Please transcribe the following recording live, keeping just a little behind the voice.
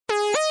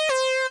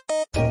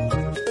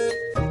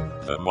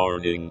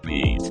Morning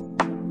Beat,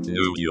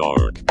 New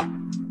York.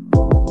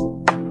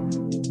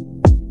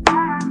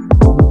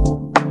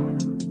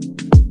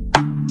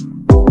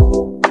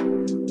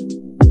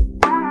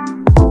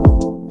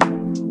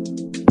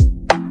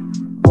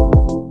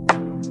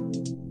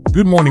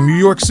 Good morning, New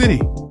York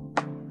City.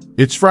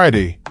 It's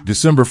Friday,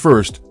 December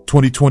 1st,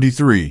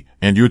 2023,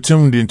 and you're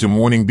tuned into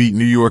Morning Beat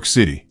New York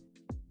City.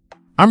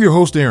 I'm your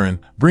host,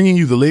 Aaron, bringing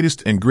you the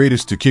latest and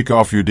greatest to kick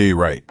off your day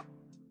right.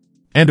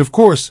 And of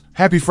course,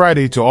 happy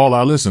Friday to all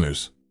our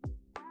listeners.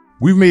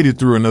 We've made it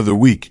through another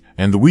week,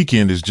 and the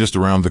weekend is just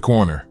around the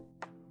corner.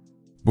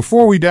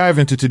 Before we dive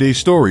into today's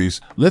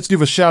stories, let's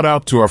give a shout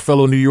out to our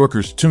fellow New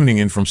Yorkers tuning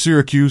in from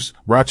Syracuse,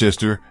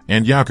 Rochester,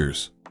 and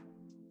Yonkers.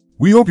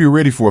 We hope you're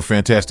ready for a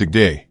fantastic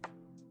day.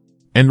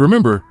 And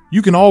remember,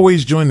 you can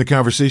always join the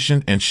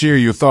conversation and share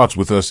your thoughts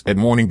with us at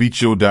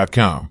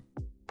morningbeatshow.com.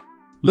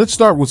 Let's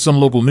start with some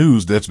local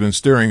news that's been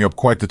stirring up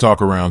quite the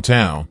talk around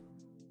town.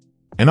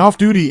 An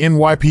off-duty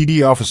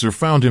NYPD officer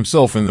found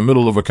himself in the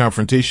middle of a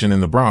confrontation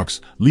in the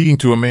Bronx, leading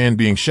to a man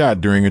being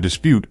shot during a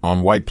dispute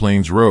on White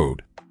Plains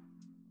Road.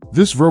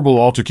 This verbal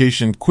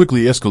altercation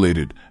quickly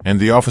escalated, and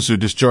the officer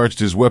discharged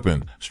his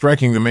weapon,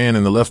 striking the man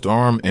in the left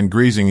arm and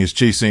grazing his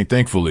chest.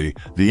 Thankfully,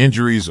 the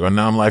injuries are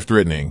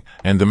non-life-threatening,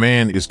 and the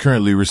man is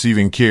currently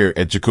receiving care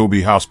at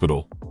Jacobi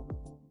Hospital.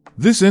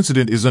 This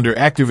incident is under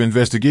active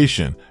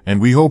investigation, and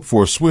we hope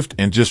for a swift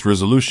and just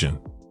resolution.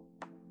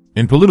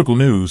 In political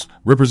news,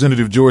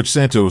 Representative George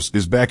Santos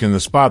is back in the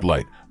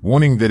spotlight,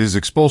 warning that his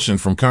expulsion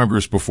from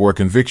Congress before a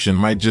conviction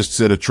might just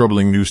set a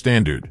troubling new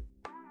standard.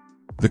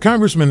 The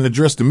congressman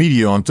addressed the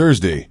media on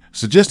Thursday,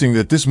 suggesting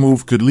that this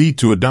move could lead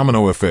to a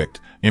domino effect,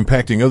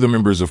 impacting other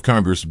members of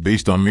Congress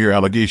based on mere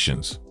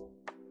allegations.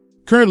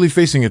 Currently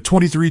facing a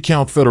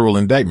 23-count federal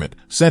indictment,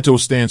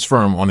 Santos stands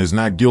firm on his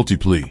not guilty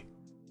plea.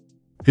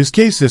 His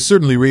case has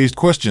certainly raised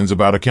questions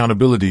about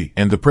accountability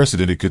and the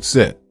precedent it could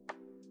set.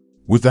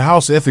 With the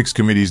House Ethics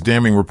Committee's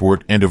damning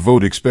report and a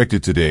vote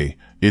expected today,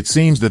 it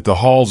seems that the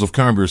halls of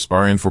Congress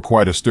are in for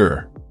quite a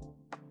stir.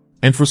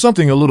 And for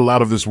something a little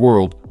out of this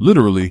world,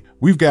 literally,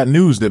 we've got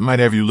news that might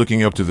have you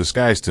looking up to the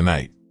skies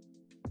tonight.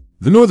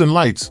 The Northern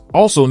Lights,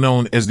 also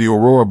known as the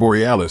Aurora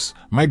Borealis,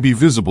 might be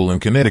visible in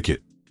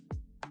Connecticut.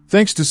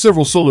 Thanks to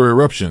several solar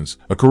eruptions,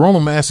 a coronal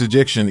mass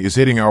ejection is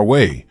heading our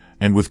way,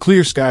 and with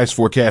clear skies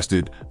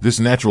forecasted, this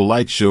natural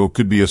light show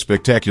could be a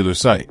spectacular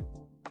sight.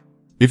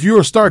 If you're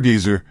a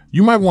stargazer,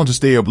 you might want to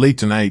stay up late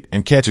tonight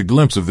and catch a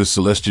glimpse of this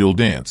celestial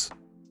dance.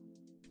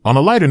 On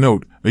a lighter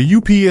note, a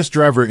UPS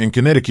driver in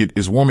Connecticut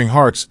is warming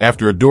hearts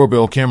after a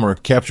doorbell camera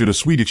captured a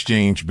sweet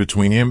exchange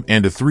between him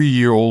and a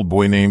 3-year-old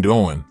boy named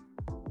Owen.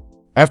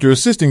 After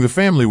assisting the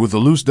family with a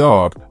loose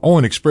dog,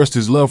 Owen expressed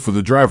his love for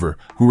the driver,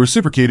 who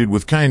reciprocated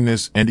with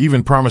kindness and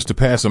even promised to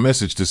pass a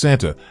message to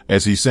Santa,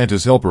 as he's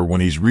Santa's helper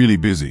when he's really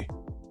busy.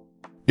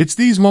 It's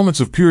these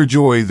moments of pure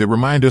joy that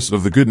remind us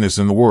of the goodness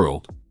in the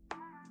world.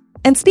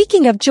 And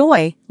speaking of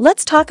joy,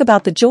 let's talk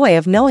about the joy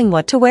of knowing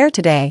what to wear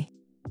today.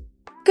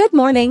 Good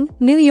morning,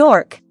 New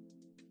York.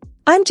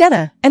 I'm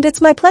Jenna, and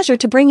it's my pleasure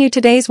to bring you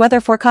today's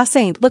weather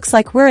forecast. Looks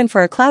like we're in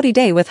for a cloudy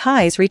day with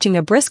highs reaching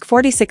a brisk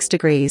 46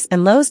 degrees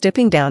and lows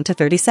dipping down to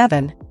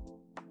 37.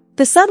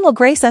 The sun will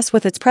grace us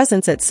with its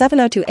presence at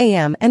 7:02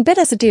 a.m. and bid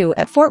us adieu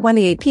at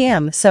 4:28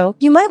 p.m., so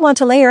you might want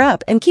to layer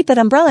up and keep that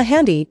umbrella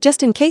handy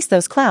just in case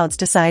those clouds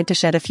decide to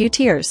shed a few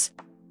tears.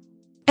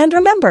 And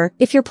remember,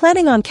 if you're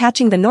planning on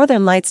catching the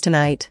northern lights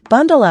tonight,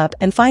 bundle up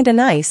and find a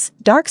nice,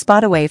 dark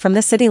spot away from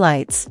the city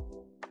lights.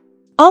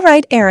 All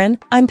right, Aaron,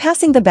 I'm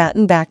passing the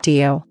baton back to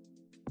you.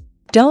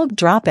 Don't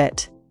drop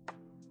it.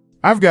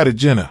 I've got it,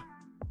 Jenna.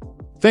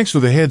 Thanks for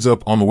the heads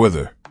up on the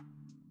weather.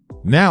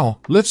 Now,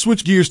 let's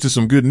switch gears to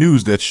some good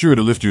news that's sure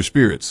to lift your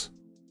spirits.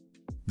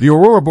 The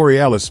Aurora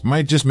Borealis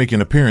might just make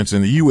an appearance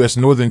in the U.S.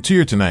 Northern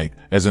Tier tonight,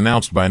 as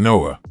announced by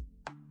NOAA.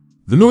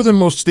 The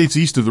northernmost states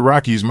east of the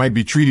Rockies might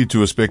be treated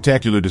to a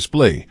spectacular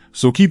display,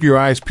 so keep your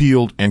eyes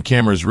peeled and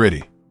cameras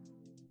ready.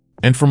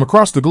 And from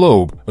across the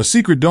globe, a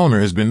secret donor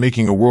has been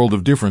making a world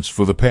of difference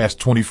for the past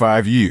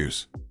 25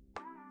 years.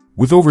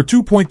 With over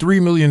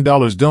 $2.3 million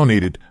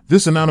donated,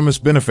 this anonymous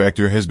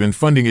benefactor has been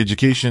funding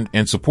education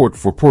and support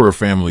for poorer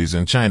families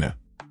in China.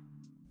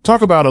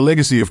 Talk about a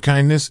legacy of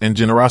kindness and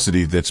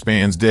generosity that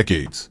spans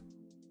decades.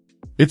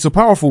 It's a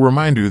powerful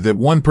reminder that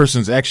one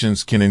person's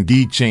actions can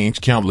indeed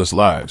change countless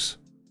lives.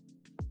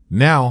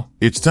 Now,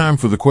 it's time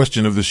for the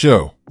question of the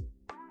show.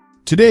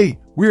 Today,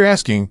 we're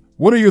asking,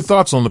 what are your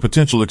thoughts on the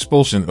potential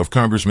expulsion of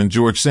Congressman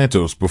George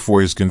Santos before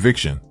his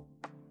conviction?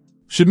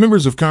 Should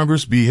members of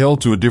Congress be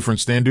held to a different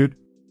standard?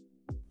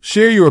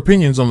 Share your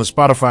opinions on the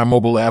Spotify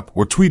mobile app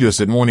or tweet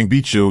us at Morning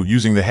Beat Show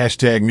using the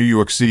hashtag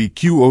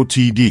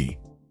 #NewYorkCityQOTD.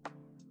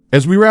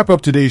 As we wrap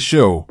up today's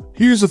show,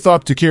 here's a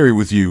thought to carry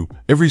with you.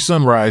 Every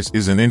sunrise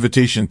is an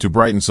invitation to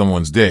brighten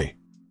someone's day.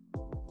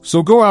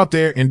 So go out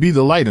there and be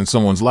the light in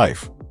someone's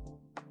life.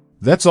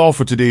 That's all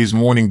for today's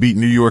Morning Beat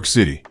New York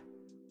City.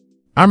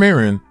 I'm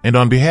Aaron, and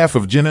on behalf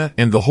of Jenna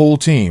and the whole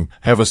team,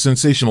 have a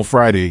sensational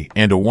Friday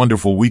and a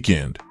wonderful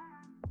weekend.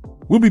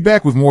 We'll be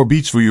back with more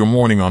beats for your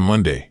morning on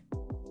Monday.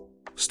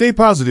 Stay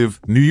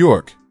positive, New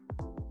York.